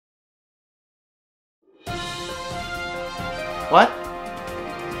What?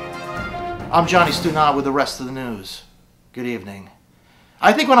 I'm Gianni Stunod with the rest of the news. Good evening.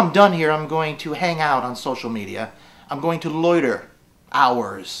 I think when I'm done here, I'm going to hang out on social media. I'm going to loiter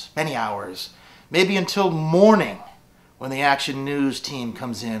hours, many hours, maybe until morning when the Action News team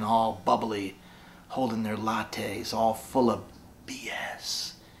comes in all bubbly, holding their lattes all full of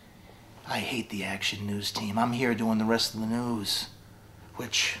BS. I hate the Action News team. I'm here doing the rest of the news,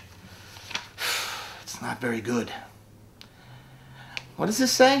 which it's not very good. What does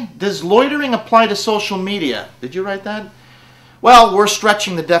this say? Does loitering apply to social media? Did you write that? Well, we're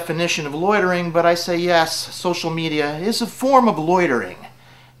stretching the definition of loitering, but I say yes, social media is a form of loitering.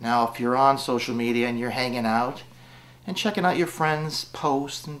 Now, if you're on social media and you're hanging out and checking out your friends'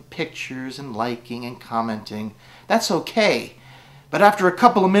 posts and pictures and liking and commenting, that's okay. But after a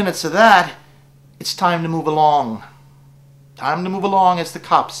couple of minutes of that, it's time to move along. Time to move along, as the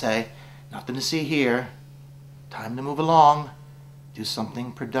cops say. Nothing to see here. Time to move along. Do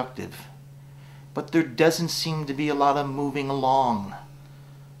something productive. But there doesn't seem to be a lot of moving along.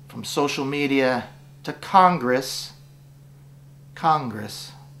 From social media to Congress.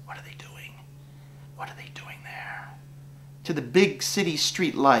 Congress, what are they doing? What are they doing there? To the big city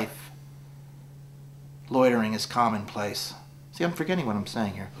street life. Loitering is commonplace. See, I'm forgetting what I'm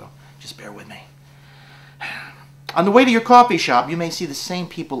saying here, so just bear with me. On the way to your coffee shop, you may see the same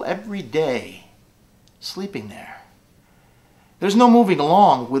people every day sleeping there. There's no moving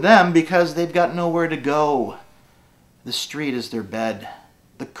along with them because they've got nowhere to go. The street is their bed.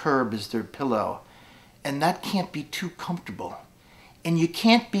 The curb is their pillow. And that can't be too comfortable. And you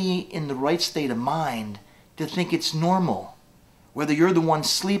can't be in the right state of mind to think it's normal, whether you're the one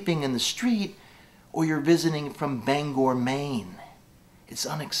sleeping in the street or you're visiting from Bangor, Maine. It's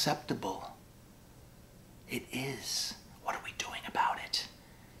unacceptable. It is. What are we doing about it?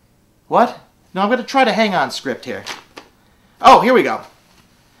 What? No, I'm going to try to hang on script here. Oh, here we go.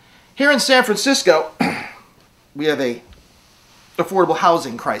 Here in San Francisco, we have a affordable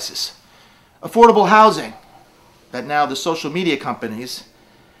housing crisis. Affordable housing that now the social media companies,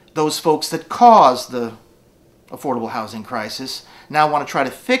 those folks that caused the affordable housing crisis, now want to try to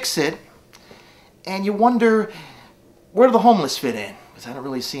fix it. And you wonder, where do the homeless fit in? Because I don't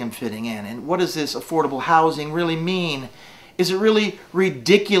really see them fitting in. And what does this affordable housing really mean? Is it really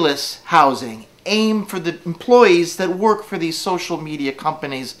ridiculous housing aimed for the employees that work for these social media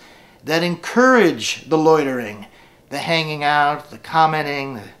companies that encourage the loitering, the hanging out, the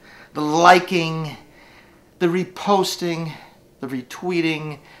commenting, the liking, the reposting, the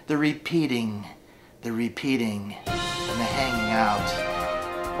retweeting, the repeating, and the hanging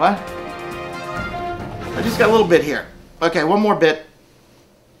out? What? I just got a little bit here. Okay, one more bit.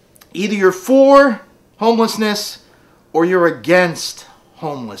 Either you're for homelessness or you're against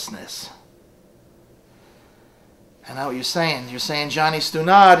homelessness. I know what you're saying. You're saying, Gianni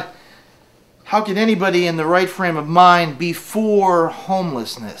Stunod, how can anybody in the right frame of mind be for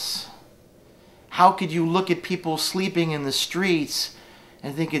homelessness? How could you look at people sleeping in the streets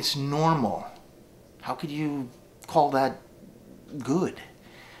and think it's normal? How could you call that good?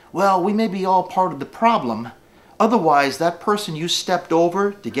 Well, we may be all part of the problem. Otherwise, that person you stepped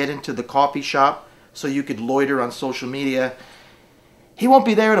over to get into the coffee shop so you could loiter on social media, he won't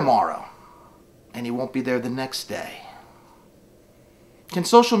be there tomorrow. And he won't be there the next day. Can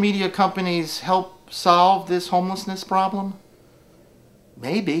social media companies help solve this homelessness problem?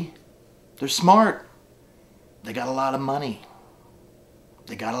 Maybe. They're smart. They got a lot of money.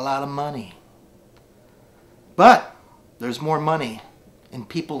 They got a lot of money. But there's more money in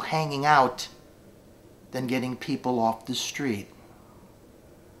people hanging out than getting people off the street.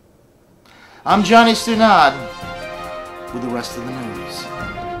 I'm Gianni Stunod with the rest of the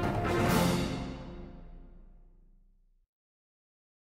news.